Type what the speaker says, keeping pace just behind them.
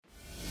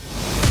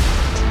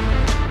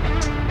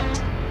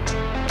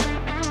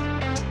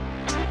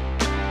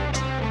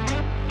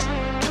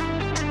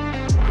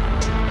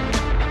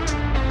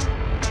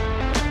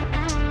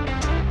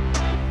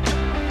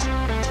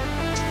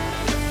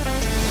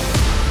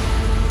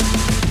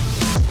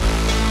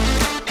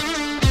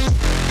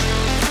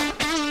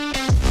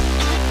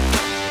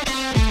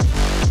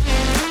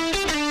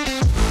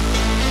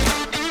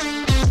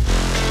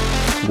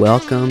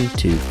Welcome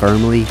to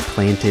Firmly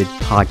Planted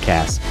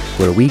Podcast,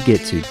 where we get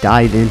to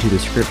dive into the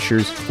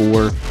scriptures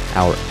for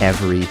our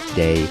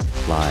everyday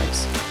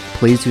lives.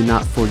 Please do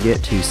not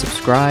forget to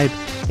subscribe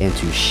and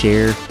to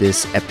share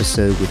this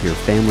episode with your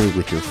family,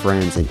 with your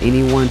friends, and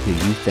anyone who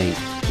you think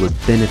would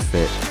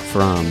benefit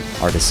from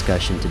our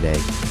discussion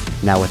today.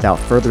 Now, without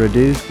further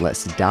ado,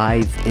 let's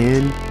dive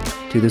in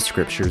to the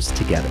scriptures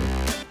together.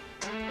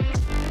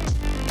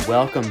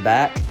 Welcome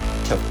back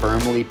to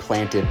Firmly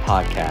Planted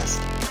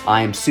Podcast.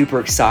 I am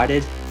super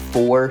excited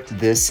for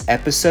this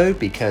episode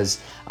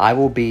because I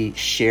will be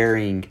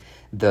sharing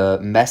the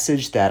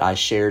message that I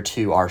shared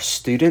to our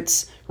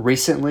students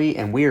recently,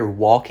 and we are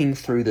walking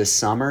through this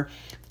summer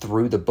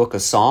through the book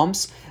of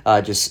Psalms,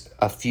 just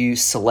a few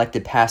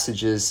selected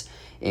passages,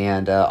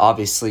 and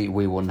obviously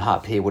we will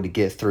not be able to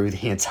get through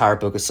the entire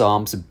book of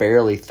Psalms,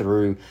 barely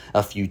through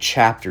a few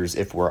chapters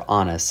if we're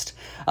honest,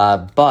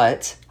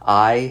 but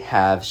I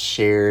have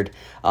shared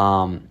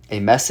a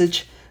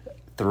message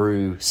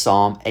through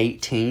Psalm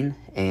 18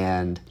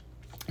 and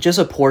just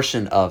a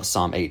portion of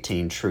Psalm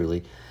 18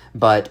 truly,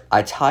 but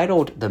I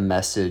titled the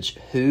message,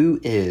 Who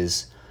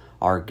is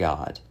Our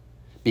God?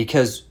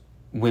 Because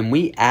when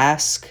we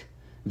ask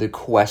the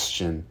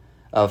question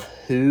of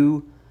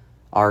who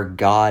our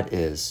God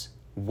is,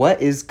 what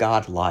is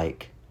God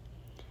like?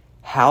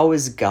 How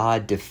is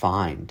God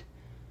defined?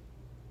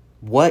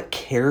 What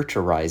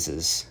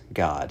characterizes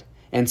God?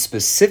 And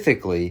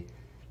specifically,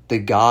 the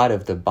God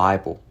of the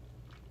Bible.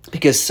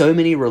 Because so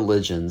many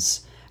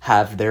religions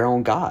have their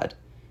own God.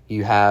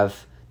 You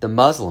have the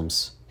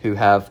Muslims who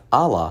have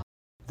Allah,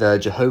 the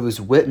Jehovah's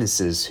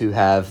Witnesses who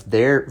have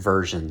their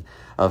version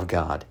of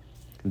God,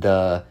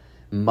 the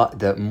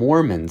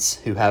Mormons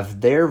who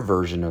have their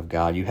version of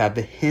God. You have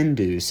the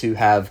Hindus who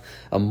have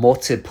a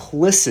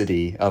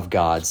multiplicity of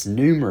gods,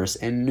 numerous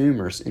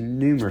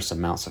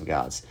amounts of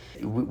gods.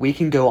 We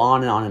can go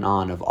on and on and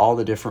on of all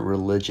the different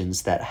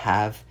religions that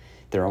have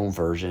their own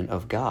version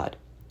of God.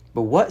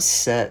 But what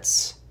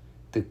sets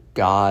the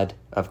God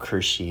of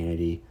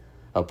Christianity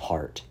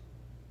apart?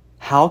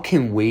 How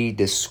can we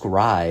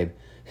describe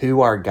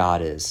who our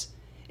God is?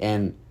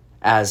 And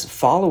as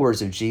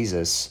followers of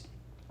Jesus,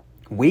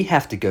 we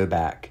have to go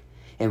back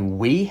and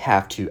we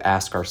have to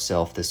ask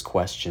ourselves this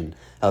question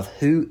of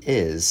who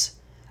is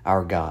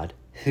our God?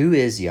 Who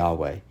is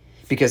Yahweh?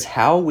 Because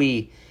how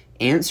we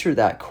answer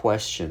that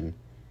question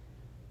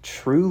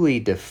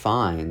truly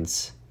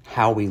defines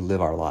how we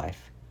live our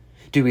life.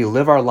 Do we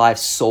live our life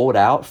sold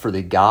out for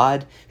the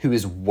God who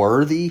is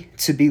worthy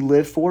to be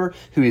lived for,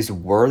 who is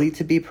worthy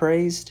to be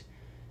praised?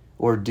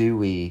 Or do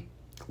we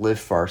live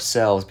for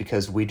ourselves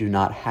because we do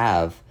not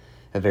have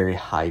a very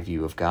high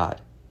view of God?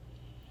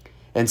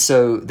 And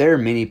so there are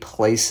many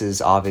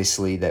places,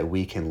 obviously, that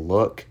we can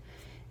look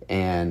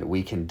and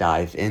we can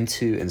dive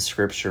into in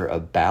Scripture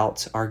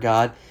about our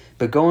God.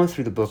 But going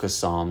through the book of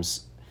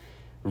Psalms,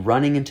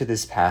 running into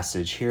this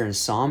passage here in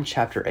Psalm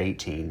chapter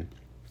 18,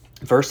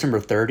 verse number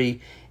 30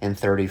 and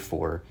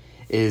 34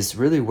 is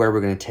really where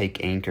we're going to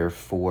take anchor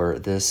for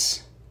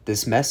this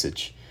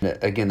message.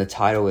 Again, the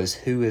title is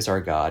Who is Our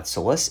God?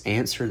 So let's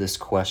answer this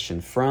question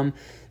from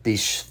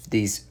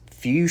these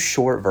few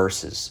short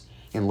verses,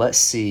 and let's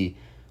see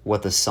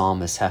what the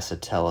psalmist has to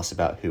tell us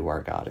about who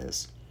our God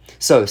is.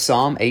 So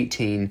Psalm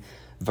 18,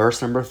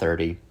 verse number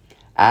 30,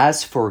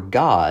 As for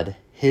God,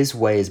 his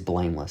way is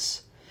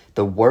blameless.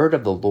 The word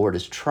of the Lord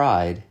is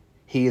tried.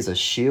 He is a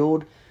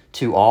shield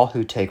to all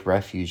who take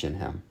refuge in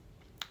him.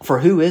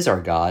 For who is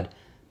our God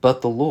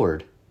but the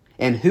Lord?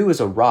 And who is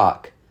a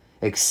rock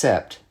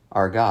except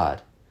our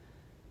God?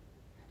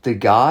 The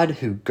God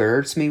who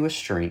girds me with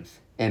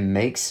strength and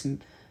makes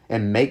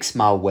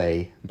my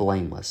way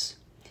blameless.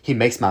 He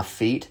makes my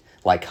feet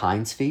like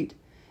hinds' feet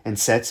and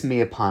sets me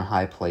upon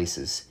high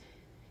places.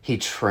 He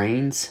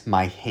trains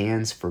my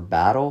hands for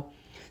battle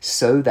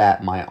so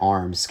that my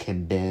arms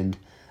can bend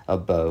a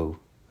bow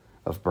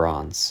of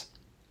bronze.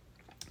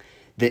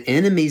 The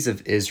enemies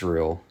of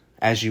Israel,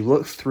 as you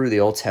look through the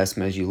Old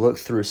Testament, as you look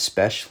through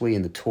especially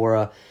in the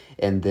Torah,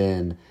 and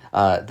then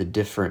the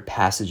different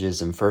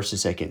passages in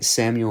 1st and 2nd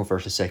Samuel,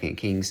 1st and 2nd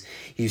Kings,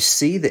 you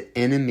see the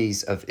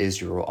enemies of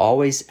Israel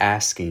always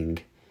asking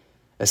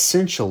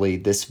essentially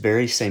this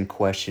very same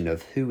question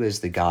of who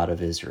is the God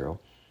of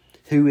Israel?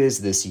 Who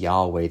is this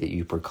Yahweh that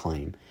you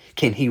proclaim?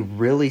 Can he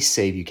really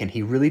save you? Can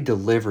he really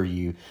deliver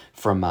you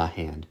from my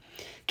hand?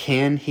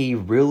 Can he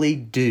really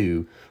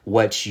do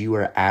what you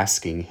are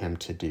asking him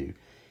to do?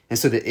 And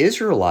so the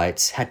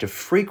Israelites had to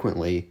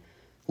frequently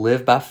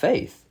live by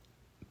faith.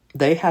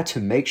 They had to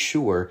make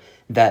sure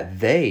that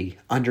they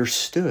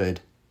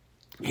understood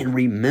and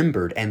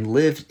remembered and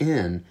lived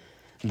in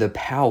the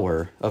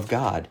power of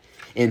God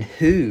and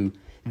who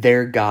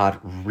their God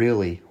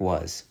really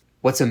was.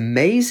 What's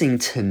amazing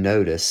to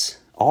notice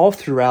all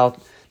throughout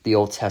the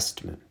Old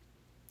Testament,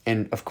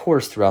 and of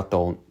course throughout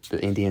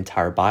the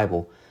entire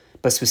Bible,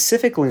 but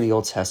specifically in the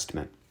Old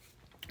Testament,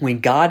 when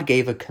God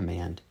gave a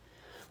command,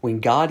 when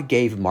God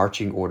gave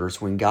marching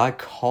orders, when God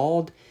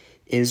called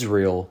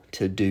Israel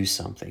to do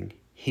something,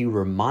 he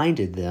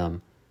reminded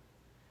them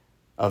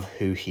of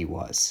who he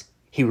was.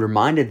 He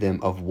reminded them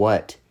of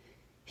what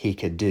he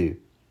could do.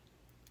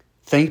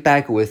 Think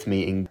back with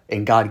me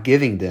in God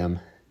giving them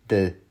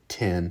the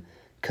 10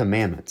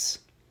 commandments.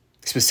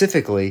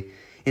 Specifically,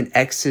 in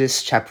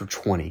Exodus chapter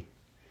 20,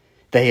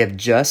 they have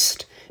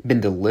just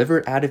been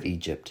delivered out of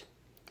Egypt.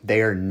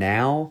 They are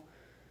now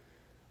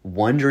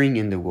wandering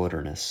in the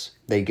wilderness.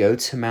 They go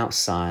to Mount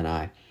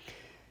Sinai,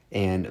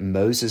 and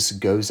Moses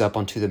goes up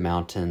onto the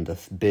mountain. The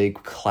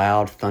big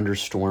cloud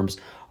thunderstorms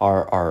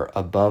are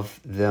above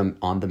them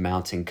on the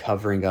mountain,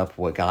 covering up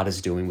what God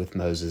is doing with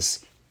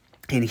Moses.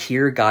 And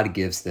here God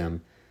gives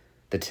them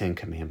the 10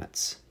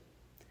 commandments.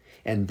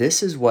 And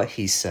this is what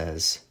he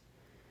says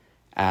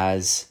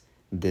as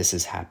this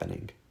is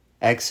happening.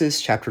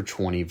 Exodus chapter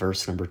 20,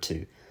 verse number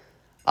 2.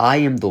 I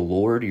am the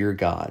Lord your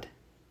God,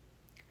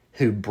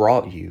 who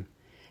brought you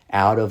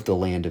out of the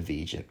land of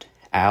Egypt,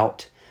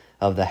 out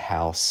of the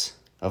house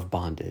of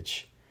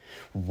bondage.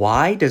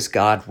 Why does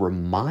God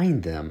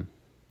remind them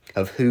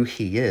of who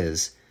he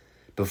is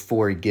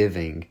before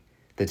giving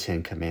the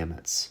 10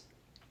 commandments?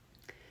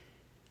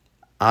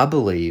 I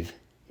believe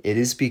it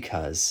is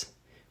because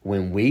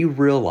when we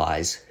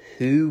realize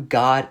who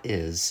God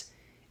is,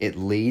 it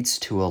leads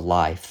to a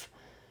life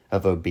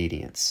of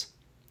obedience.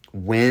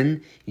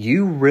 When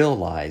you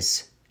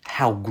realize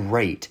how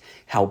great,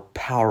 how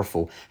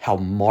powerful, how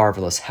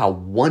marvelous, how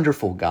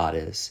wonderful God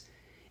is,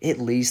 it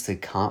leads to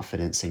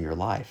confidence in your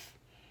life.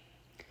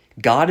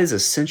 God is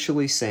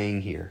essentially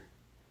saying here,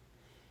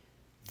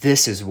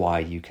 this is why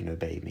you can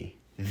obey me.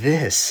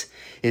 This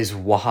is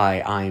why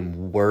I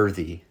am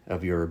worthy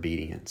of your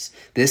obedience.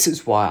 This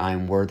is why I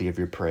am worthy of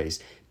your praise,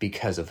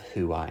 because of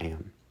who I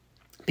am,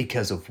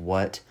 because of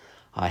what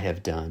I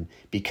have done,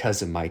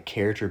 because of my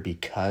character,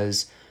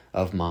 because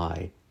of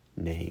my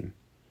name.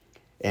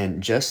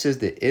 And just as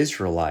the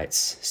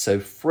Israelites so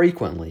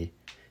frequently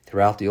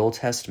throughout the Old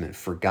Testament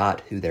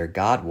forgot who their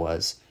God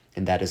was,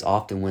 and that is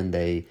often when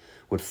they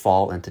would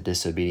fall into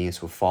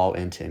disobedience, would fall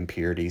into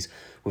impurities,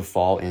 would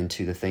fall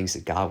into the things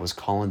that God was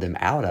calling them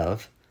out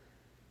of,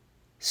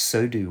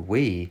 so do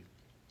we.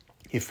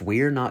 If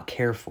we are not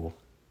careful,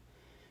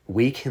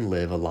 we can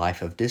live a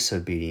life of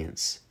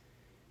disobedience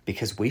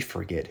because we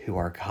forget who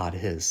our God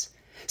is.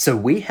 So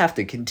we have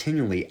to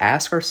continually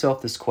ask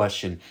ourselves this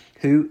question,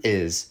 who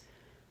is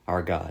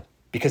our God?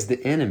 Because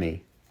the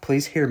enemy,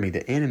 please hear me,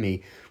 the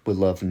enemy would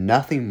love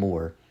nothing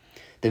more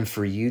than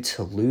for you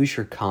to lose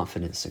your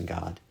confidence in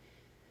God.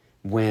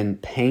 When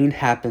pain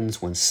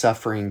happens, when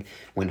suffering,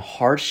 when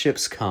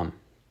hardships come,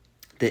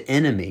 the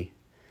enemy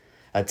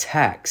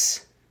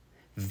attacks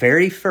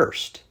very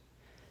first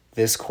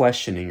this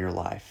question in your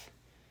life.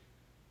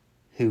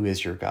 Who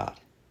is your God?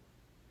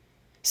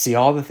 See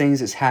all the things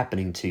that's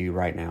happening to you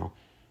right now.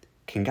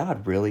 Can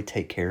God really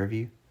take care of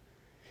you?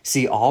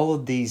 See all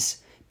of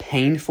these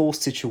painful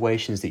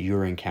situations that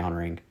you're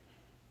encountering.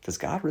 Does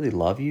God really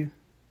love you?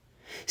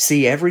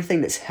 See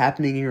everything that's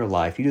happening in your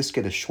life. You just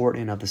get a short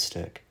end of the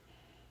stick.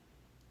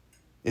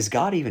 Is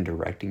God even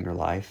directing your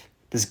life?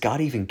 Does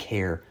God even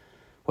care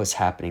what's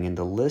happening? And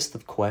the list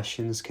of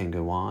questions can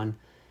go on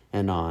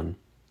and on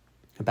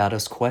about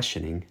us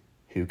questioning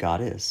who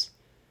God is.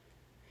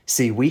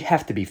 See, we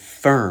have to be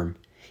firm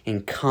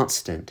and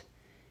constant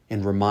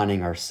in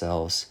reminding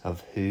ourselves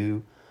of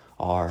who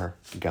our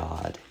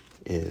God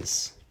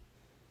is.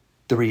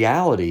 The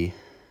reality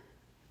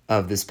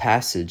of this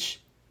passage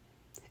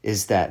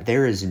is that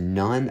there is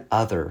none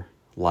other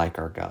like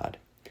our God.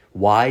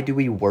 Why do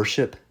we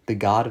worship the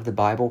God of the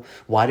Bible?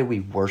 Why do we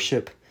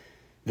worship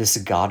this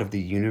God of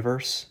the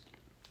universe?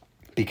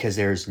 Because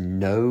there is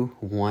no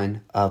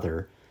one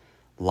other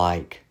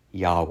like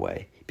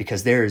Yahweh.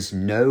 Because there is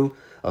no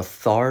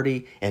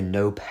authority and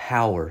no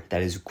power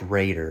that is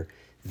greater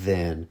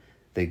than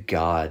the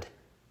God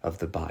of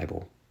the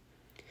Bible.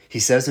 He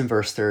says in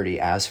verse 30,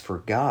 as for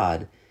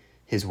God,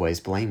 his way is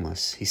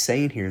blameless. He's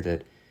saying here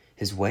that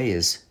his way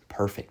is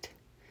perfect,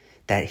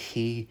 that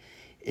he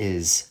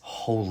is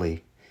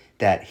holy,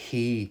 that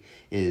he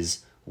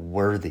is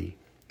worthy.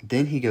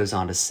 Then he goes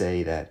on to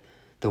say that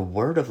the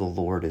word of the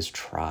Lord is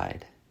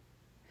tried.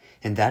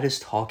 And that is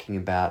talking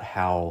about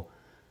how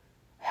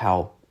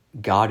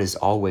God has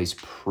always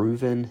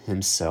proven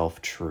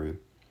himself true,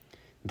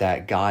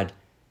 that God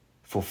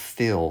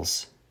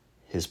fulfills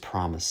his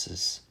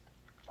promises,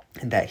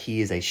 and that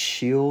he is a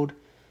shield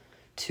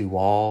to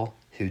all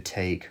who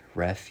take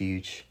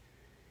refuge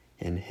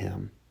in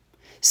him.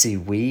 See,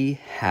 we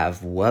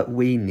have what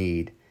we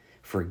need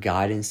for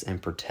guidance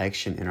and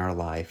protection in our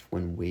life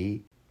when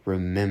we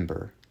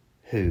remember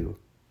who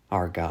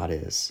our God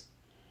is.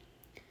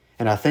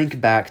 And I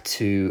think back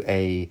to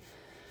a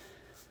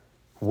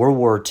World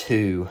War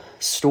II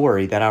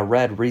story that I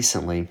read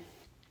recently,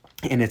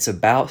 and it's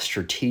about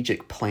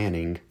strategic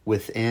planning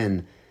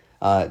within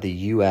the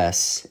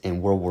U.S.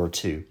 in World War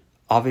II.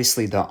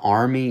 Obviously, the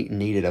Army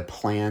needed a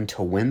plan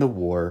to win the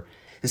war,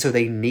 and so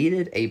they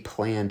needed a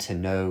plan to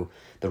know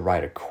the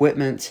right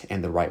equipment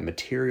and the right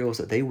materials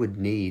that they would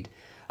need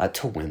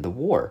to win the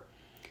war.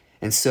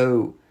 And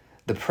so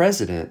the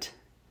president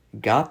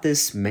got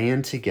this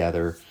man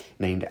together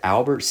named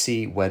Albert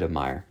C.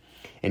 Wedemeyer,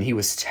 and he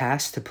was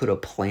tasked to put a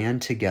plan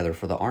together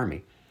for the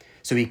army.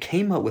 So he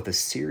came up with a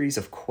series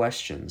of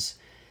questions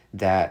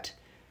that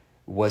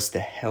was to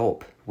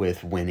help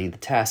with winning the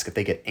task. If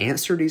they could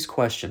answer these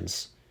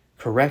questions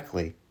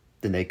correctly,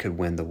 then they could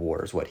win the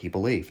war, is what he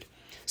believed.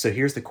 So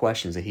here's the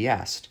questions that he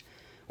asked.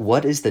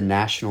 What is the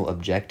national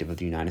objective of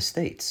the United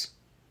States?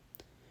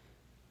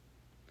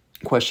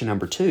 Question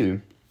number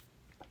 2,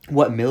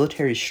 what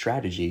military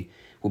strategy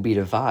will be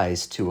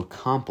devised to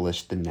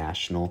accomplish the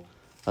national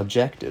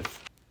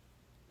objective?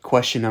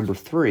 Question number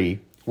 3,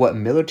 what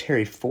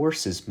military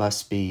forces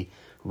must be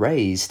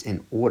raised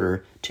in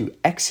order to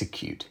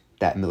execute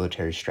that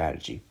military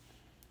strategy?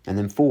 And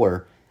then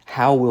 4,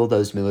 how will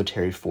those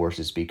military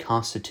forces be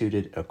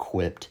constituted,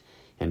 equipped,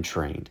 and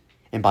trained?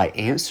 And by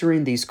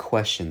answering these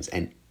questions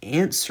and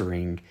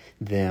answering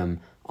them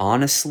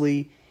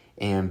honestly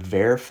and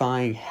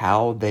verifying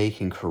how they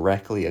can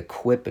correctly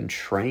equip and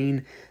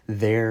train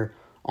their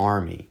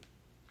army,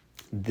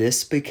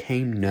 this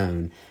became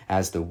known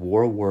as the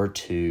World War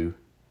II,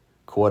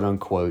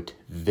 quote-unquote,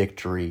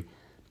 victory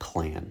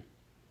plan.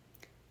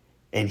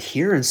 And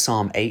here in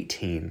Psalm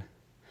 18,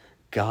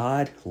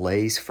 God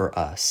lays for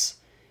us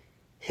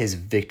his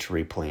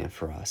victory plan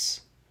for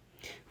us.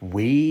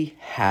 We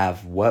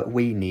have what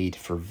we need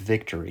for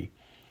victory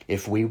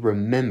if we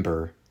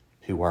remember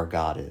who our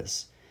God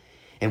is.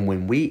 And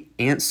when we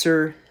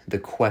answer the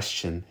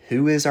question,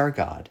 who is our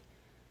God,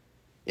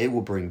 it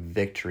will bring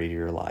victory to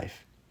your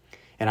life.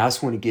 And I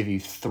just want to give you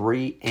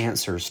 3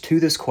 answers to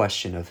this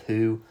question of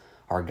who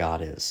our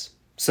God is.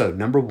 So,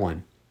 number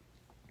 1,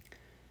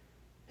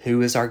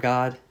 who is our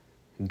God?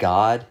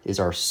 God is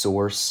our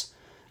source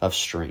of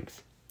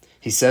strength.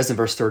 He says in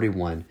verse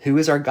 31, who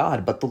is our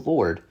God but the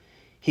Lord?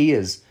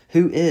 Who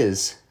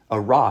is a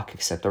rock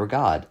except our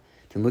God?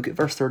 Then look at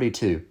verse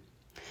 32.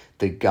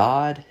 The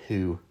God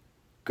who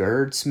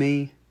girds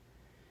me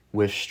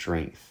with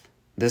strength.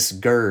 This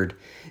gird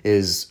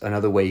is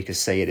another way you could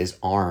say it is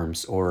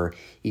arms or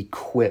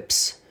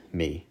equips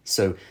me.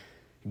 So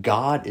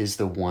God is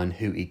the one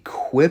who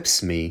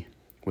equips me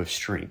with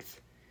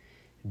strength.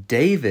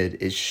 David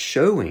is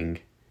showing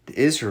the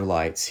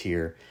Israelites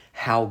here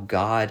how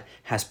God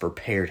has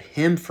prepared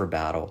him for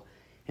battle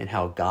and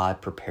how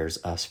God prepares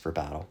us for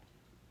battle.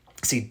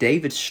 See,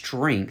 David's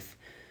strength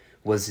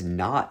was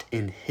not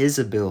in his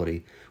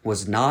ability,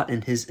 was not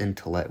in his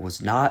intellect,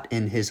 was not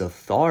in his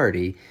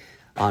authority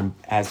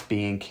as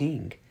being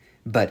king,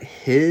 but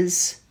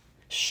his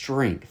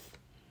strength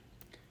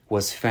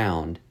was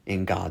found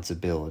in God's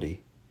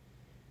ability.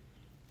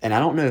 And I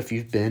don't know if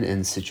you've been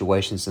in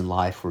situations in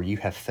life where you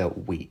have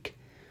felt weak,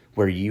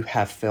 where you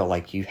have felt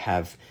like you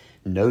have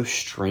no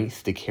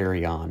strength to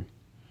carry on.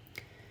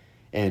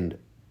 And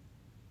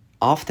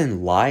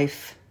often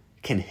life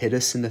can hit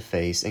us in the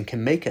face and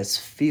can make us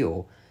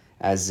feel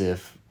as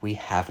if we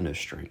have no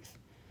strength,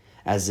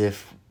 as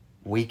if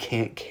we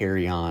can't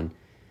carry on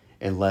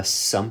unless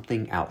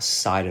something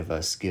outside of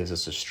us gives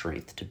us the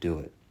strength to do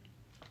it.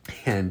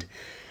 And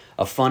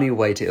a funny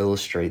way to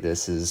illustrate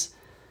this is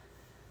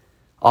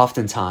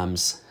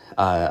oftentimes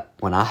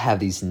when I have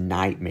these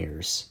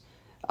nightmares,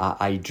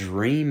 I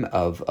dream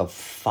of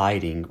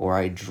fighting, or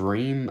I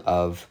dream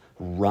of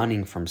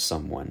running from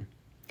someone.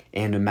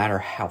 And no matter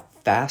how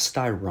fast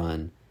I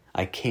run,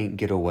 I can't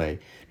get away.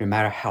 No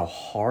matter how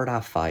hard I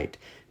fight,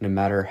 no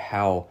matter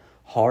how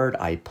hard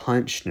I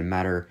punch, no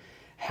matter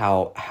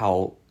how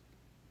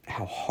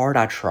hard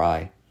I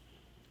try,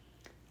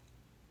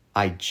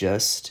 I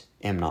just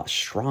am not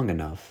strong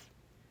enough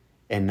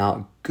and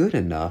not good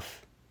enough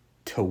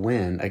to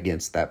win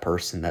against that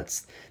person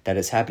that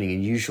is happening.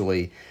 And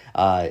usually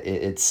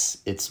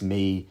it's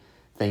me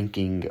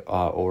thinking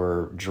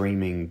or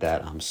dreaming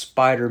that I'm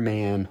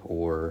Spider-Man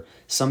or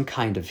some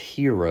kind of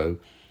hero,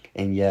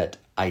 and yet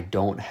I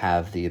don't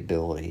have the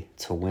ability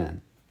to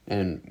win.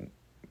 And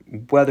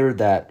whether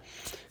that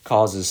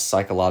causes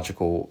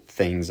psychological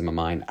things in my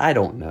mind, I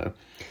don't know.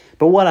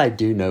 But what I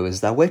do know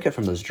is that I wake up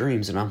from those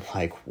dreams and I'm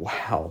like,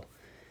 wow,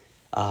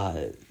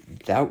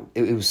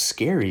 it was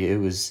scary. It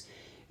was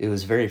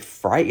very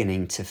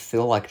frightening to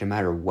feel like no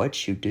matter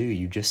what you do,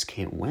 you just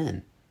can't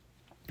win.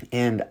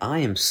 And I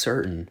am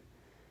certain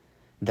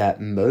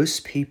that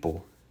most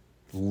people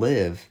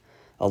live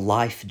a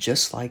life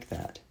just like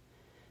that.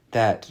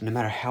 That no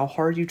matter how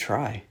hard you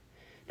try,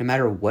 no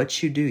matter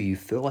what you do, you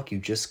feel like you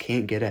just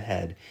can't get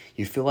ahead.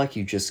 You feel like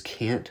you just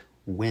can't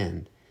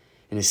win.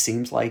 And it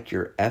seems like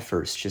your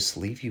efforts just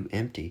leave you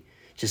empty,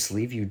 just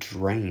leave you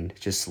drained,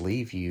 just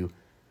leave you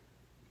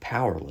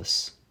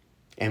powerless.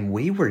 And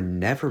we were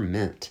never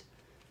meant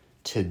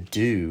to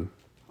do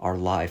our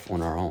life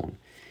on our own.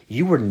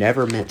 You were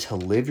never meant to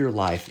live your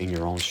life in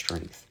your own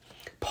strength.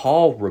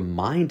 Paul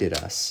reminded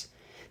us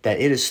that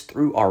it is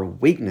through our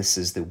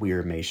weaknesses that we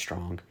are made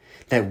strong,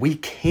 that we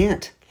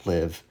can't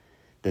live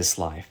this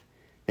life,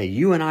 that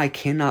you and I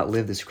cannot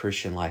live this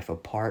Christian life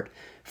apart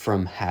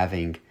from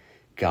having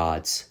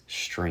God's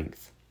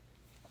strength.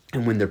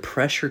 And when the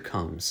pressure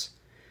comes,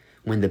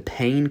 when the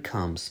pain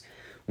comes,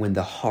 when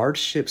the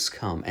hardships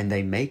come and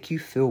they make you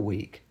feel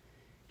weak,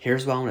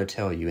 here's what I want to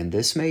tell you. And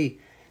this may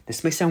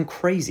sound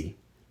crazy,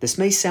 This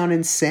may sound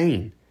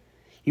insane.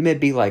 You may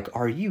be like,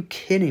 are you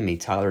kidding me,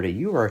 Tyler, that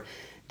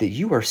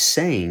you are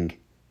saying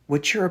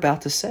what you're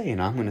about to say?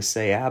 And I'm going to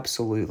say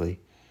absolutely.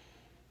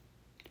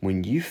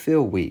 When you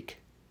feel weak,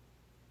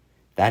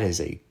 that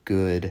is a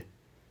good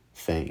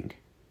thing.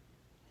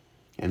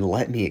 And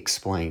let me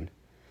explain.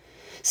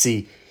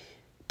 See,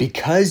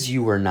 because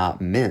you are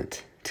not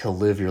meant to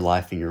live your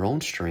life in your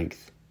own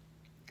strength,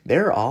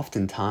 there are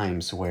often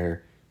times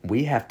where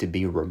we have to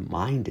be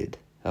reminded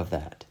of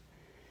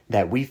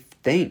that we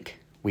think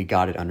we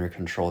got it under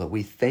control, that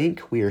we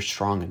think we are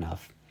strong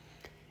enough.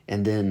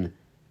 And then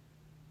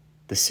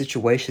the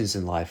situations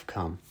in life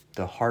come,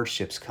 the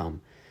hardships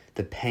come,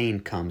 the pain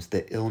comes,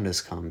 the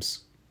illness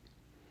comes,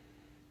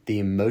 the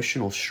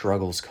emotional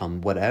struggles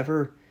come,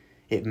 whatever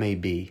it may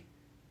be.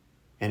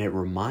 And it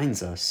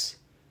reminds us,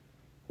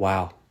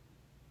 wow,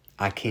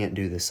 I can't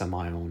do this on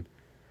my own.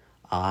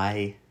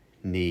 I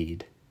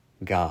need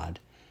God.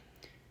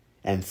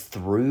 And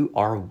through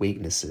our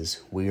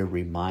weaknesses, we are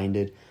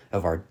reminded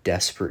of our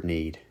desperate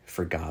need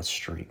for God's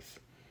strength.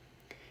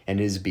 And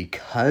it is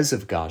because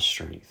of God's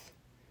strength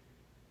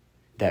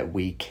that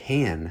we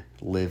can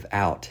live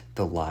out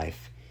the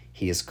life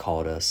He has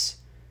called us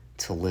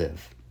to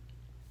live.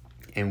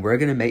 And we're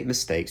going to make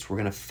mistakes. We're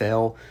going to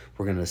fail.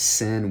 We're going to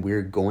sin.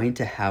 We're going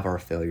to have our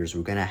failures.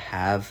 We're going to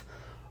have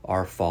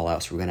our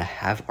fallouts. We're going to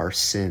have our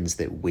sins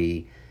that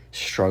we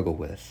struggle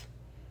with.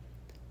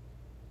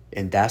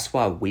 And that's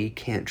why we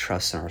can't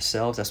trust in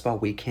ourselves. That's why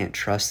we can't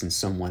trust in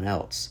someone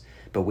else.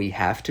 But we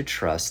have to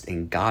trust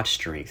in God's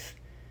strength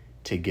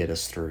to get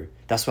us through.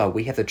 That's why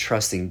we have to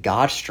trust in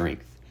God's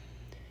strength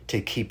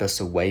to keep us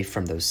away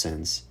from those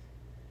sins,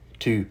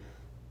 to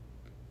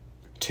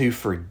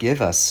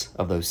forgive us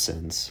of those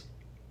sins.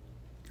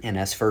 And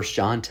as 1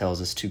 John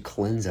tells us, to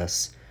cleanse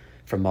us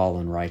from all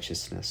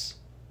unrighteousness.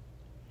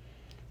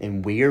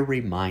 And we are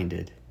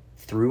reminded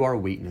through our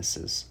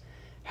weaknesses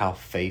how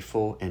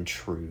faithful and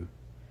true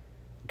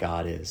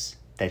God is,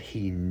 that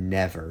He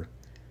never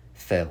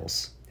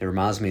fails. It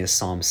reminds me of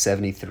Psalm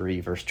 73,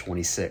 verse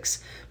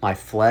 26. My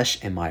flesh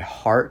and my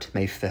heart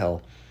may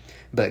fail,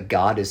 but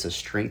God is the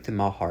strength in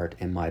my heart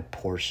and my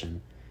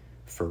portion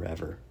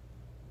forever.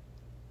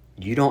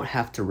 You don't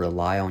have to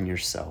rely on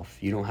yourself.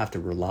 You don't have to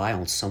rely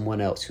on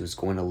someone else who is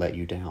going to let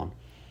you down.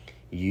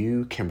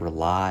 You can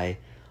rely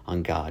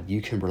on God.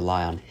 You can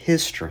rely on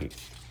His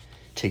strength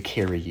to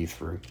carry you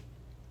through.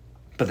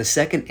 But the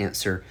second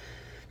answer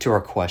to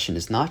our question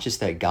is not just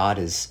that God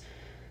is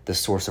the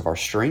source of our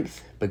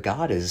strength, but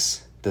God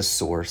is the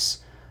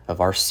source of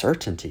our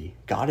certainty.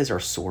 God is our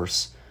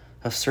source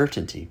of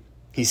certainty.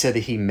 He said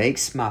that He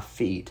makes my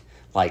feet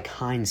like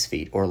hinds'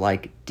 feet or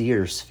like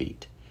deer's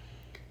feet.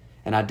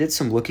 And I did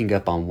some looking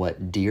up on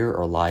what deer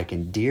are like,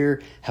 and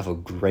deer have a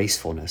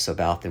gracefulness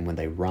about them when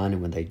they run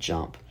and when they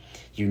jump.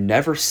 You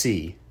never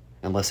see,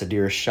 unless a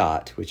deer is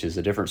shot, which is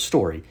a different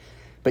story,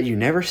 but you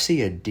never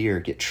see a deer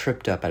get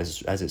tripped up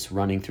as it's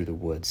running through the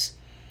woods.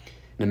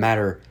 No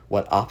matter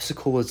what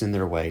obstacle is in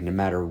their way, no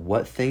matter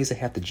what things they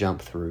have to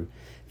jump through,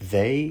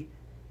 they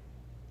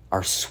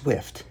are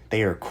swift,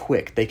 they are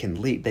quick, they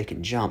can leap, they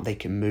can jump, they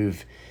can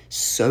move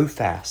so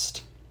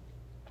fast.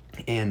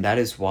 And that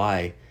is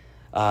why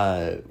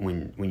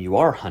when you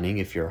are hunting,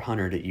 if you're a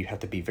hunter, that you have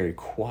to be very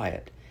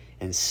quiet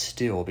and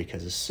still,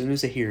 because as soon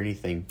as they hear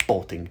anything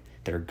bolting,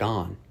 they're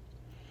gone.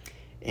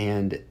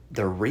 And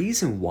the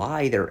reason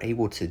why they're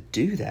able to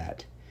do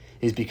that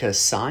is because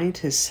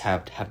scientists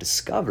have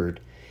discovered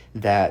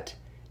that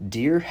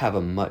deer have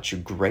a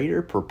much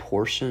greater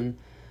proportion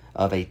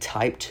of a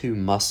type 2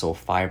 muscle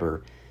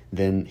fiber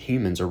than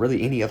humans or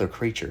really any other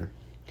creature.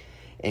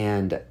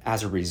 And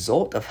as a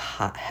result of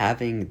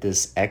having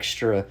this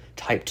extra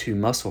type 2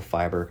 muscle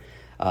fiber,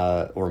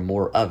 or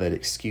more of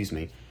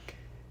it,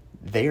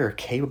 they are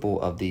capable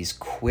of these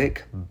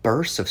quick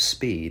bursts of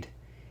speed,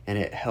 and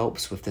it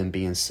helps with them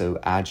being so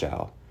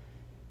agile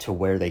to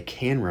where they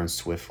can run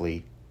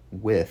swiftly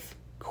with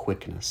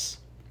quickness.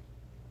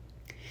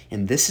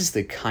 And this is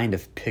the kind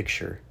of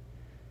picture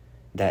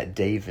that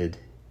David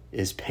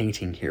is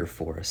painting here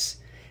for us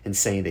and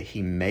saying that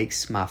He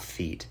makes my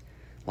feet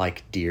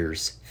like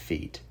deer's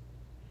feet.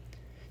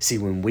 See,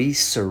 when we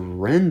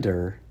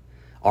surrender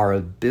our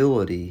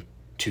ability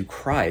to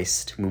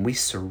Christ, when we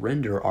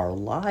surrender our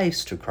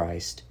lives to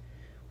Christ,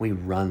 we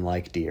run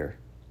like deer.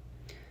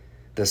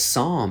 The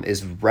psalm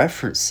is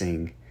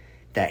referencing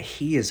that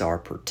He is our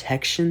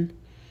protection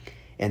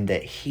and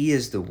that He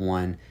is the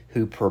one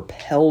who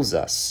propels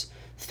us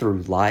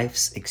through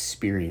life's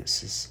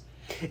experiences,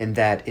 and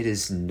that it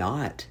is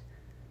not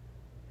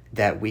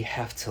that we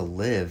have to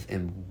live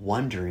in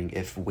wondering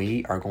if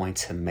we are going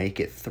to make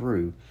it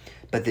through,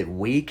 but that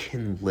we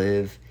can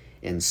live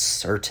in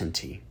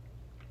certainty.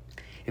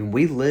 And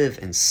we live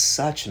in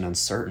such an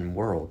uncertain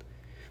world.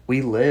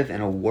 We live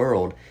in a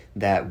world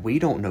that we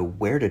don't know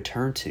where to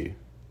turn to,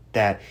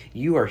 that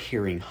you are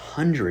hearing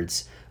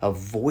hundreds of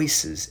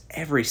voices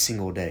every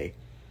single day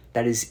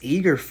that is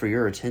eager for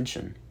your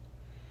attention.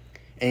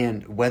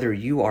 And whether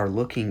you are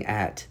looking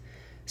at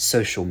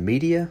social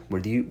media,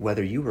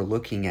 whether you are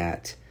looking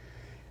at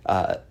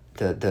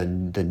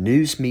the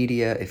news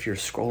media, if you're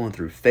scrolling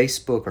through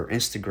Facebook or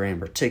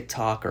Instagram or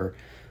TikTok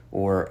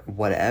or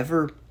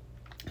whatever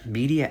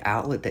media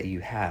outlet that you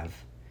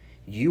have,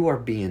 you are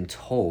being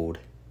told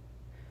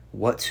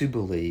what to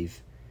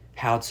believe,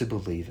 how to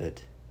believe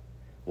it,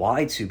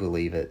 why to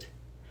believe it.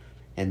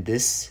 And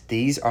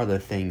these are the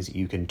things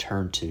you can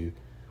turn to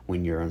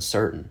when you're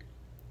uncertain.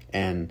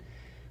 And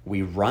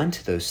we run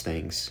to those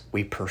things.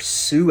 We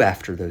pursue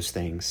after those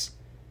things.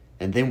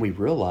 And then we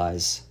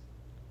realize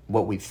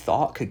what we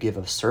thought could give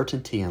us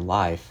certainty in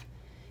life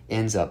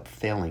ends up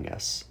failing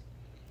us.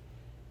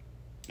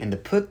 And to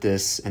put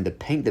this and to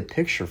paint the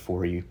picture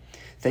for you,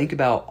 think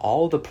about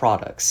all the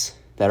products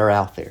that are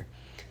out there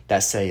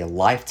that say a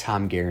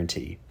lifetime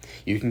guarantee.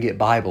 You can get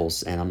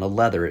Bibles, and on the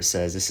leather it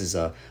says this is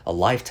a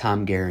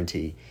lifetime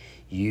guarantee.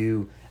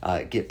 You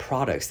get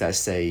products that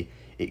say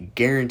it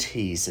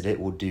guarantees that it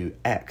will do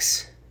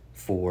X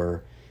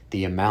for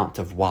the amount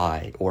of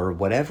Y, or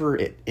whatever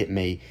it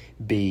may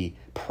be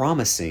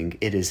promising.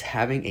 It is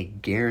having a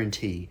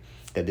guarantee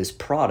that this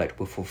product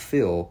will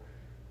fulfill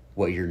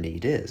what your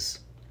need is.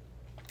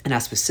 And I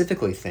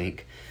specifically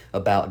think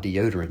about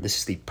deodorant. This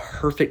is the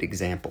perfect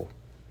example.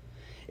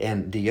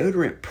 And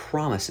deodorant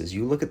promises,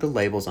 you look at the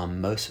labels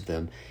on most of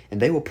them,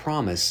 and they will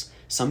promise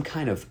some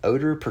kind of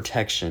odor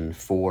protection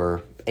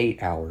for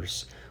 8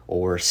 hours,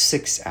 or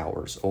 6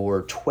 hours,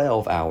 or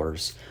 12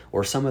 hours,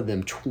 or some of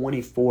them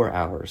 24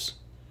 hours.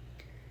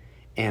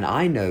 And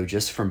I know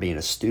just from being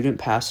a student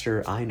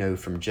pastor, I know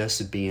from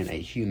just being a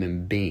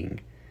human being,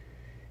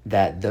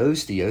 that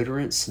those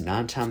deodorants,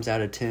 9 times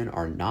out of 10,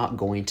 are not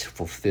going to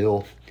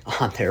fulfill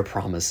on their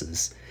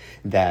promises.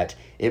 That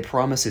it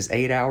promises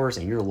 8 hours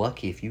and you're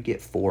lucky if you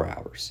get 4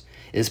 hours.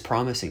 It's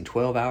promising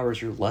 12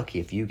 hours, you're lucky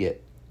if you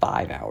get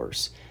 5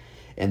 hours.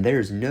 And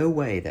there's no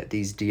way that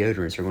these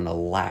deodorants are going to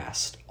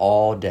last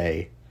all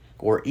day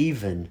or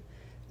even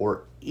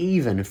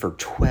for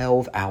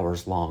 12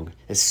 hours long,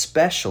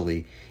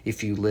 especially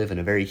if you live in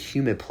a very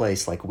humid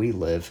place like we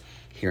live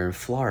here in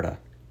Florida.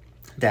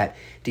 That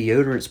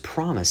deodorants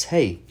promise,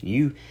 hey,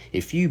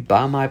 if you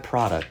buy my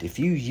product, if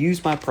you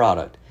use my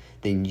product,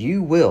 then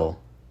you will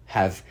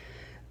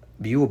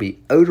be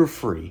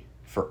odor-free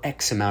for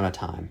X amount of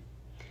time.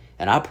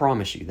 And I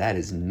promise you, that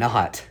is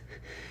not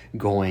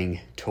going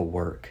to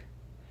work.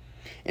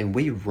 And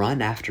we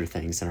run after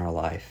things in our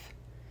life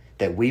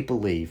that we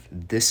believe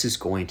this is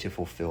going to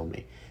fulfill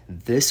me.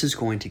 This is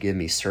going to give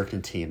me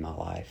certainty in my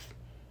life.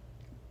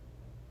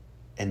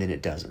 And then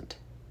it doesn't.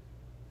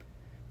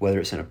 Whether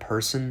it's in a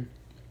person,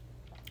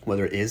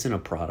 whether it is in a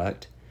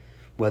product,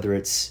 whether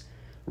it's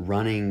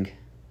running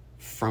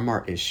from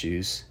our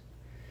issues,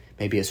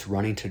 maybe it's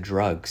running to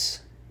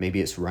drugs,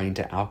 maybe it's running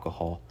to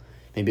alcohol,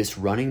 maybe it's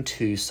running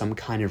to some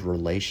kind of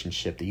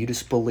relationship that you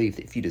just believe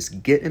that if you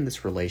just get in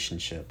this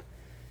relationship,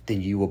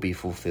 then you will be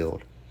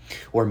fulfilled.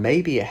 Or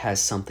maybe it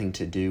has something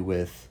to do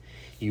with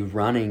you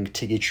running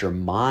to get your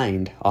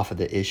mind off of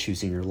the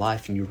issues in your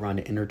life, and you run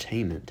to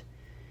entertainment.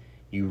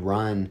 You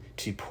run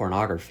to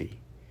pornography.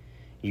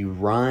 You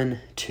run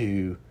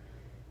to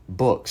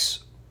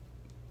books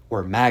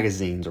or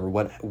magazines or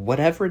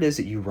whatever it is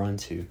that you run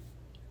to.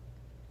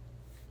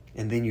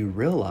 And then you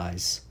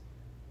realize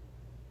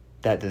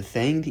that the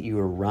thing that you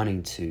are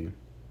running to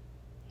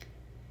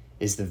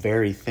is the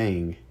very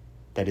thing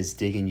that is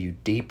digging you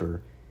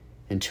deeper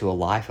into a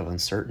life of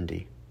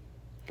uncertainty.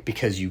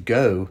 Because you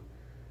go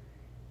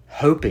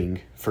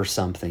hoping for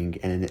something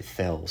and then it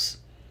fails.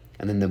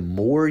 And then the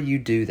more you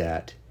do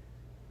that,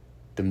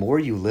 the more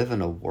you live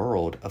in a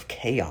world of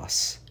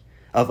chaos,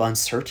 of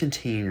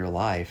uncertainty in your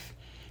life.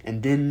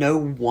 And then no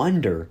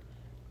wonder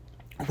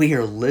we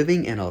are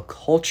living in a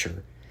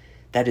culture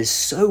that is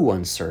so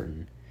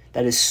uncertain,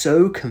 that is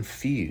so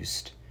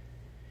confused,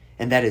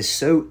 and that is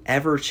so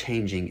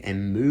ever-changing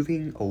and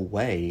moving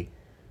away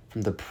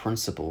from the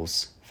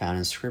principles found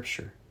in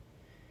Scripture.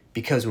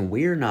 Because when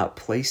we are not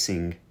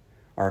placing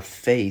our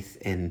faith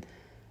in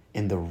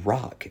the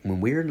rock,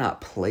 when we are not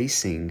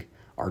placing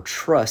our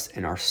trust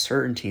and our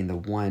certainty in the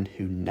one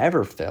who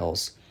never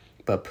fails,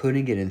 but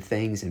putting it in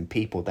things and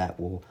people that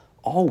will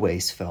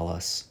always fail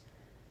us,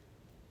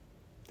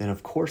 then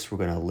of course we're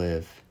going to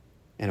live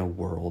in a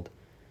world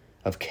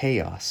of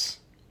chaos.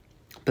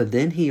 But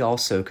then he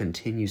also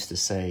continues to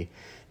say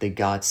that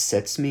God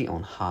sets me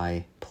on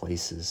high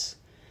places.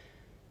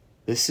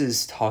 This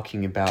is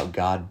talking about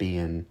God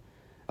being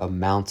a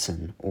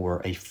mountain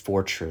or a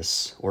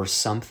fortress or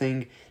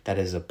something that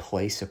is a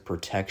place of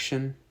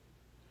protection,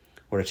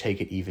 or to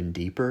take it even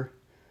deeper,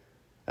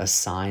 a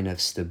sign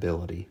of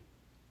stability.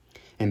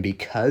 And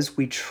because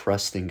we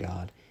trust in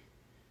God,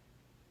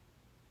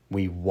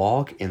 we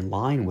walk in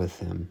line with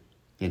Him,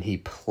 and He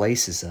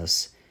places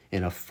us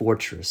in a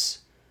fortress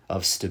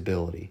of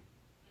stability.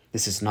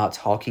 This is not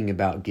talking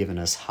about giving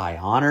us high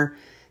honor.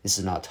 This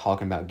is not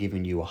talking about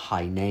giving you a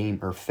high name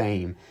or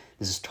fame.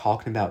 This is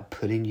talking about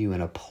putting you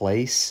in a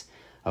place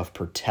of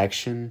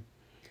protection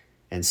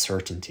and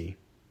certainty.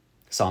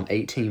 Psalm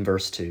 18,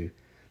 verse 2,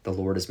 "The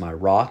Lord is my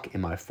rock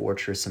and my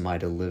fortress and my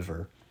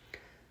deliverer,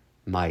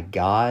 my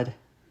God,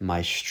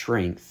 my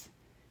strength,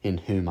 in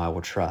whom I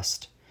will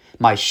trust."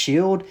 my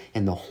shield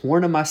and the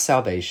horn of my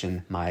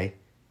salvation, my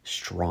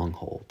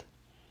stronghold.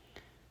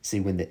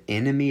 See, when the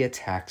enemy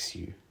attacks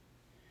you,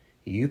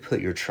 you put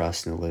your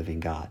trust in the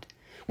living God.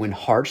 When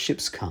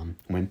hardships come,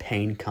 when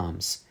pain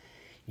comes,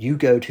 you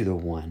go to the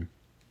one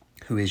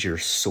who is your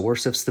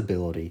source of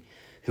stability,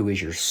 who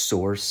is your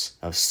source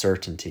of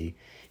certainty,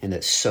 and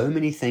that so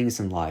many things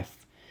in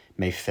life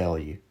may fail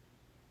you.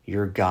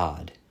 Your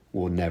God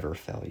will never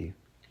fail you.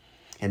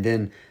 And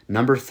then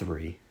number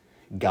 3,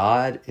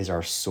 God is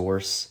our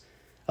source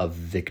of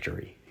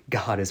victory.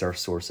 God is our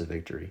source of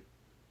victory.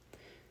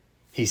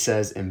 He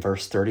says in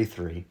verse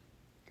 34,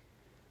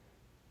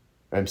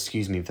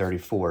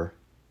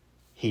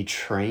 He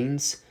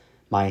trains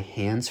my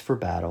hands for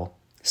battle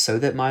so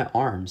that my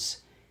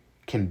arms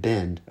can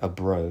bend a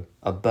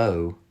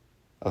bow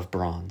of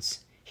bronze.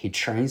 He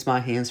trains my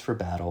hands for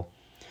battle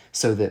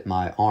so that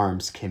my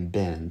arms can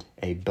bend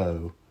a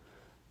bow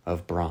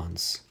of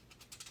bronze.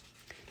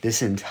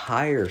 This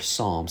entire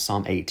psalm,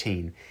 Psalm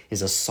 18,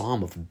 is a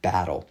psalm of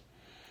battle.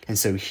 And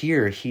so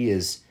here he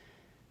is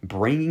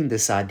bringing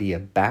this idea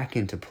back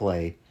into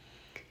play,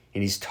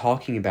 and he's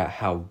talking about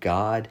how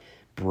God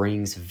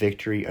brings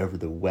victory over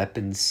the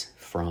weapons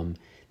from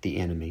the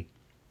enemy,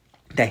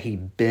 that he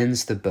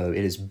bends the bow.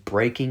 It is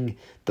breaking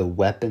the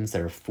weapons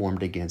that are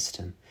formed against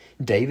him.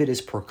 David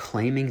is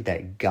proclaiming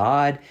that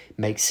God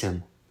makes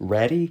him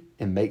ready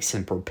and makes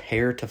him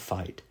prepare to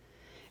fight,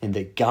 and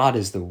that God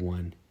is the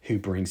one who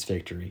brings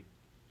victory.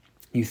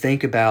 You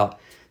think about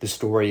the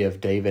story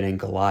of David and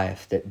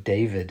Goliath, that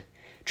David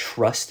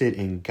trusted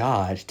in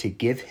God to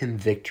give him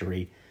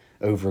victory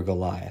over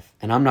Goliath.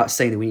 And I'm not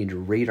saying that we need to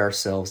read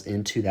ourselves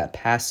into that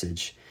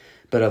passage,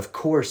 but of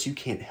course you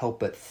can't help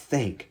but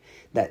think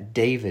that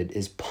David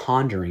is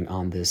pondering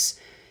on this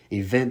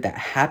event that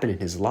happened in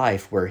his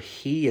life, where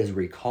he is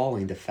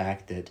recalling the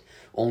fact that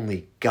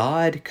only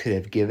God could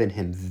have given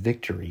him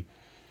victory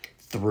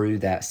through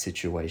that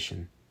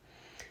situation.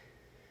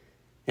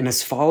 And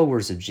as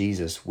followers of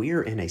Jesus, we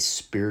are in a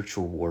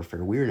spiritual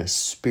warfare. We're in a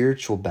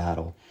spiritual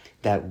battle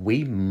that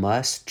we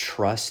must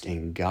trust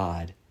in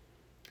God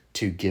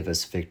to give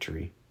us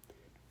victory.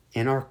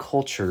 In our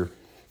culture,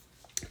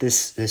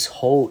 this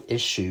whole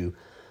issue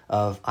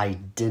of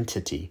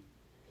identity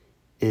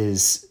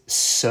is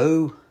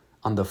so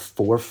on the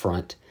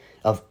forefront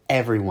of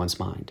everyone's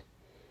mind.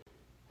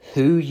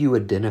 Who you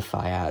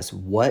identify as,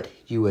 what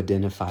you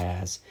identify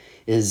as,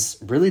 is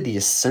really the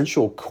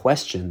essential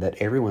question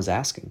that everyone's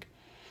asking.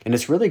 And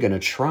it's really going to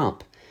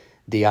trump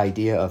the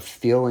idea of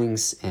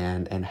feelings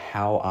and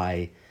how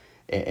I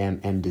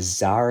am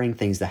desiring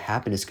things to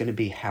happen. It's going to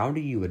be, how do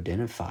you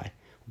identify?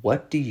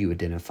 What do you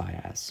identify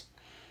as?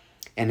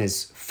 And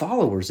as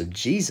followers of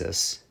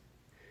Jesus,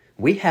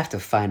 we have to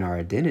find our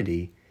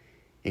identity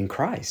in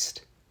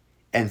Christ.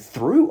 And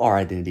through our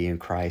identity in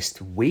Christ,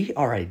 we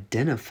are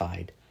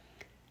identified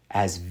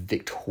as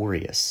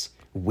victorious.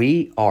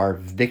 We are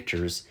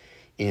victors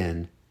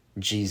in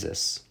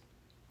Jesus,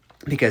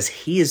 because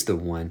he is the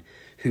one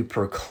who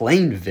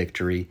proclaimed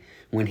victory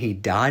when he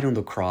died on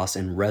the cross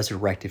and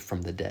resurrected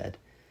from the dead.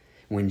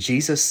 When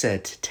Jesus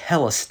said,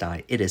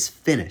 "Telestai, it is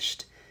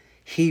finished,"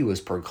 he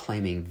was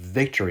proclaiming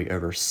victory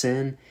over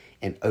sin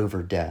and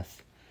over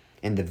death.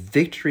 And the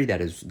victory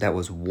that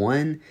was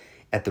won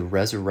at the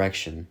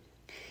resurrection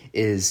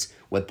is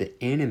what the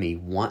enemy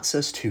wants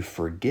us to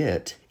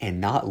forget and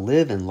not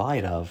live in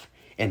light of,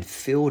 and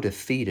feel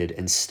defeated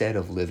instead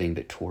of living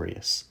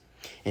victorious.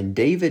 And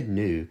David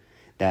knew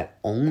that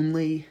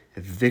only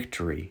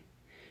victory,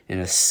 and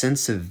a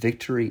sense of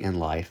victory in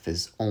life,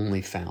 is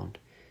only found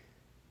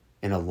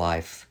in a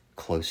life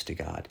close to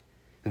God.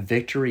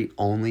 Victory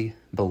only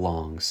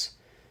belongs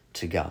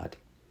to God.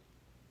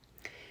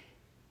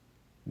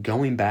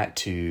 Going back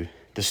to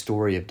the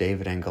story of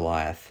David and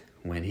Goliath,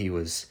 when he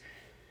was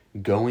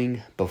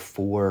going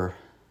before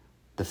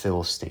the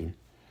Philistine,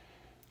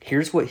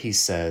 here's what he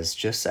says,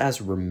 just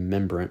as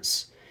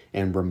remembrance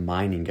and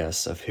reminding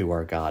us of who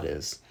our God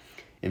is.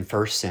 In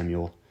 1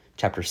 Samuel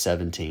chapter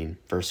 17,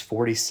 verse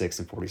 46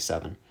 and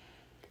 47.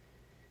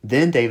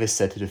 Then David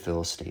said to the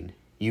Philistine,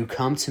 "You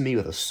come to me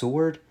with a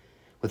sword,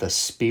 with a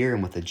spear,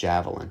 and with a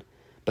javelin,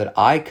 but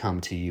I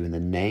come to you in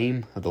the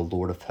name of the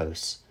Lord of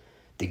hosts,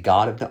 the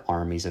God of the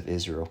armies of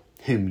Israel,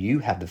 whom you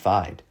have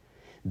defied.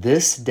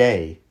 This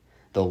day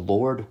the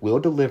Lord will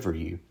deliver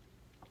you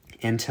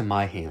into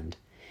my hand,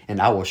 and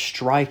I will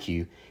strike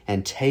you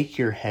and take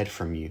your head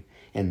from you.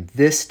 And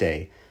this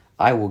day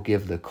I will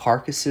give the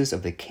carcasses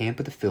of the camp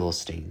of the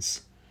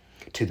Philistines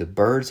to the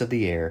birds of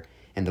the air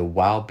and the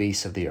wild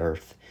beasts of the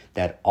earth,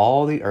 that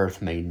all the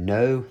earth may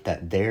know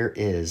that there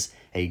is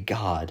a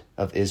God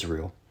of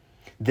Israel.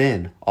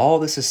 Then all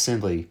this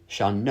assembly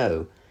shall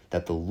know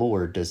that the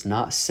Lord does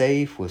not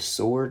save with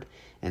sword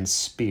and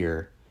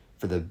spear,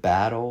 for the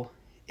battle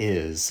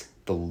is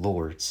the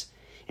Lord's,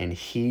 and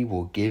he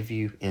will give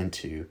you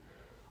into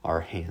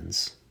our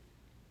hands."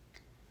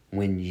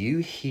 When you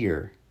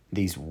hear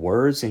these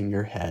words in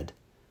your head,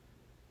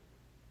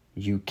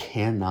 you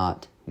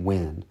cannot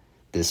win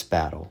this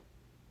battle.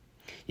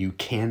 You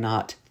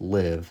cannot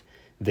live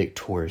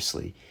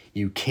victoriously.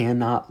 You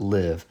cannot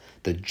live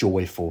the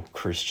joyful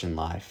Christian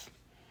life.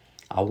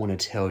 I want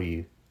to tell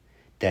you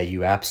that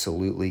you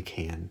absolutely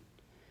can,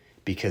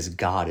 because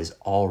God has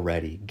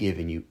already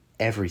given you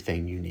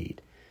everything you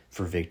need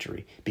for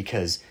victory.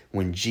 Because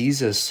when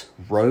Jesus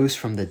rose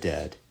from the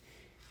dead,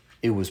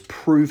 it was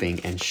proving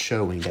and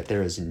showing that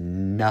there is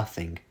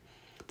nothing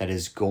that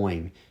is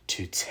going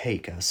to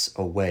take us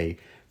away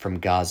from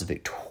God's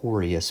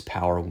victorious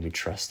power when we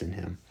trust in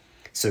Him.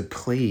 So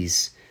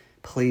please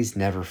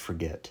never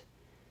forget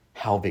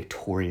how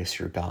victorious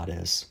your God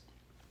is.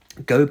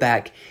 Go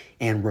back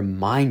and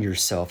remind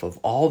yourself of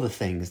all the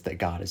things that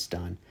God has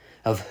done,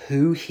 of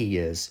who He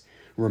is.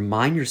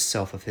 Remind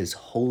yourself of His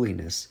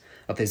holiness,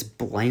 of His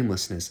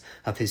blamelessness,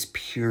 of His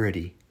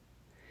purity.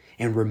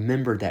 And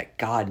remember that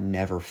God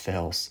never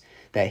fails,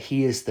 that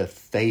He is the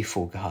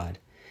faithful God,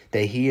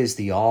 that He is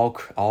the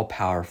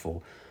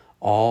all-powerful,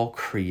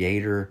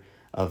 all-creator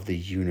of the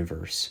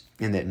universe,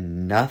 and that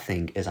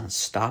nothing is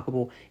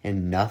unstoppable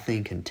and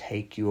nothing can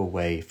take you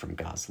away from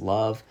God's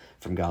love,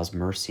 from God's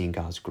mercy and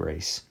God's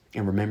grace.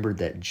 And remember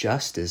that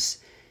justice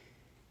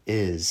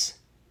is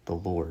the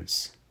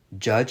Lord's.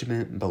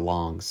 Judgment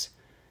belongs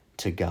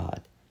to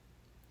God,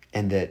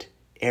 and that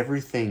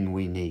everything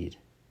we need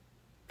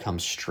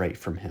comes straight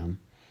from Him.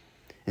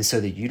 And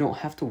so that you don't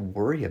have to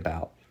worry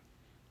about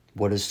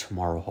what does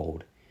tomorrow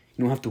hold.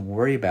 You don't have to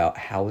worry about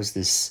how is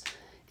this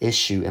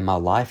issue in my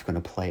life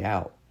going to play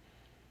out.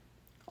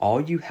 All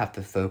you have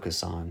to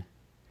focus on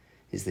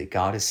is that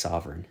God is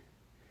sovereign,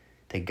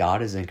 that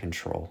God is in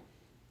control,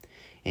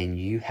 and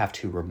you have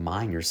to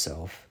remind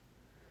yourself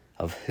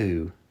of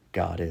who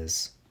God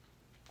is.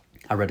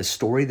 I read a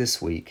story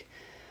this week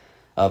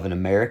of an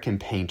American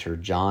painter,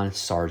 John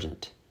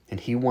Sargent, and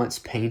he once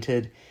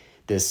painted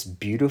this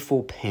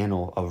beautiful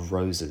panel of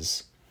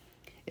roses.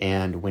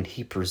 And when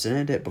he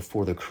presented it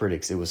before the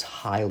critics, it was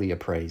highly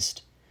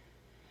appraised.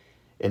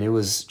 And it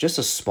was just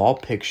a small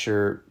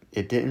picture.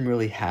 It didn't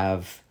really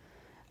have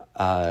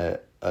a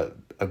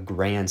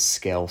grand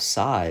scale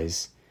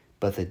size,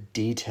 but the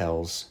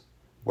details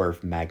were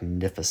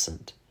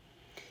magnificent.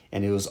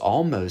 And it was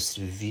almost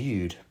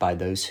viewed by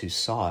those who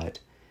saw it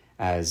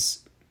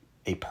as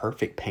a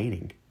perfect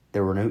painting.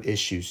 There were no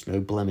issues, no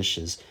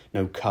blemishes,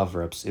 no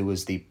cover-ups. It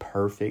was the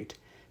perfect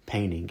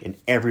painting, and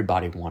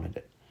everybody wanted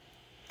it.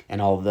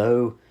 And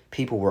although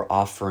people were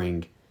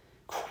offering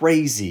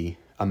crazy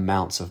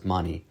amounts of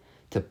money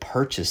to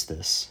purchase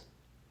this,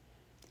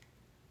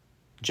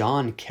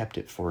 John kept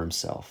it for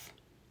himself.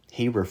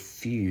 He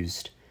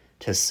refused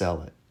to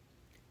sell it.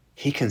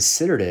 He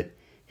considered it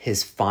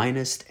his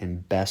finest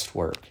and best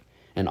work.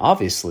 And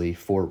obviously,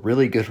 for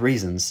really good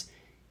reasons,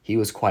 he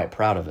was quite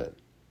proud of it.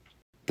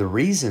 The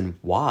reason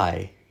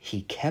why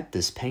he kept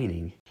this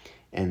painting,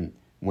 and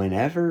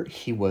whenever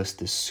he was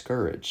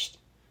discouraged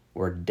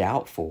or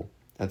doubtful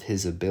of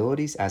his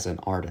abilities as an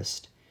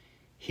artist,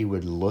 he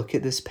would look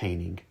at this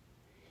painting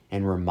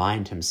and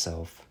remind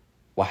himself,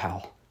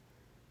 wow,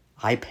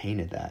 I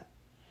painted that.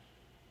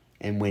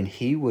 And when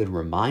he would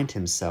remind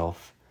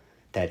himself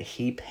that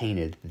he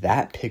painted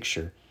that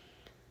picture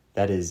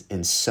that is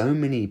in so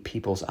many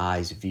people's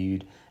eyes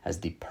viewed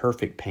as the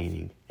perfect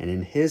painting, and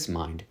in his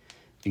mind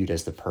viewed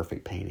as the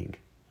perfect painting,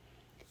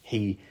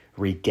 he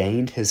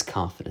regained his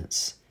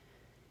confidence.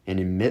 And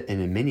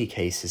in many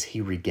cases,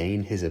 he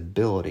regained his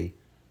ability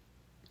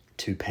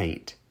to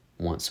paint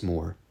once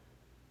more.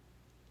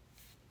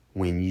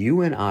 When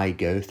you and I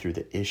go through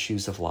the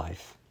issues of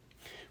life,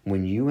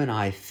 when you and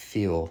I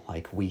feel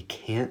like we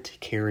can't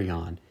carry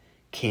on,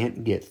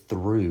 can't get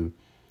through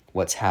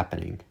what's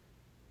happening,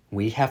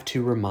 we have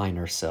to remind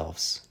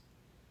ourselves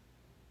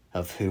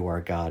of who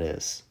our God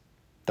is.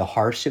 The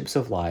hardships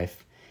of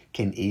life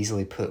can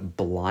easily put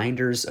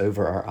blinders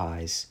over our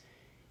eyes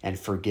and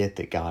forget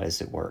that God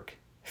is at work.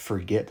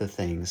 Forget the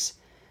things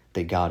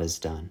that God has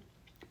done.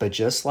 But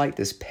just like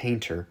this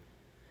painter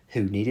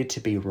who needed to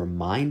be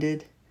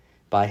reminded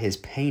by his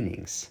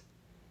paintings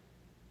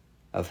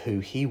of who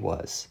he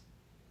was,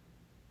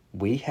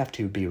 we have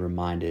to be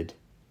reminded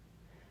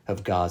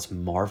of God's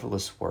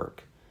marvelous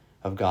work,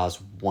 of God's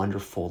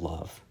wonderful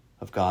love,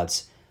 of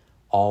God's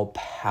all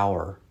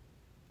power,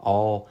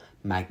 all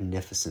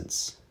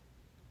magnificence,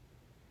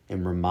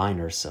 and remind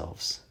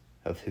ourselves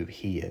of who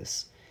He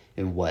is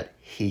and what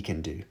He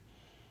can do,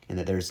 and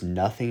that there's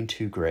nothing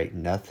too great,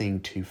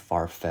 nothing too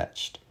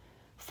far-fetched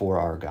for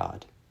our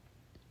God.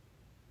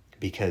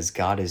 Because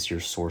God is your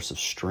source of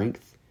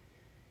strength,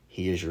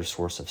 He is your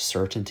source of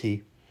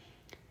certainty,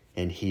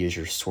 and He is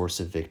your source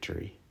of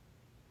victory.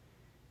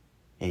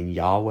 And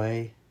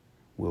Yahweh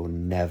will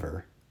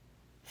never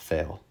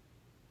fail.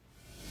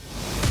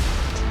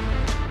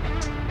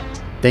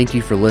 Thank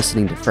you for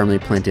listening to Firmly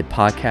Planted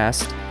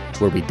Podcast,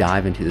 where we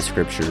dive into the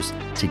scriptures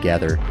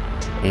together.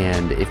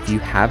 And if you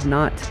have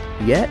not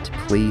yet,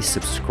 please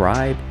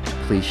subscribe.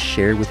 Please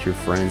share with your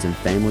friends and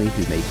family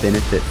who may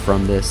benefit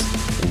from this.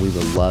 And we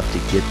would love to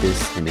get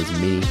this in as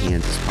many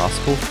hands as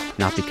possible,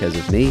 not because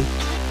of me,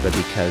 but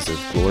because of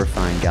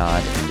glorifying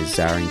God and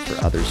desiring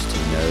for others to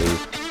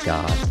know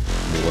God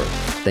more.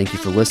 Thank you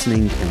for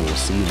listening, and we'll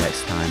see you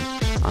next time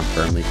on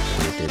Firmly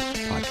Planted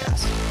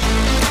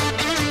Podcast.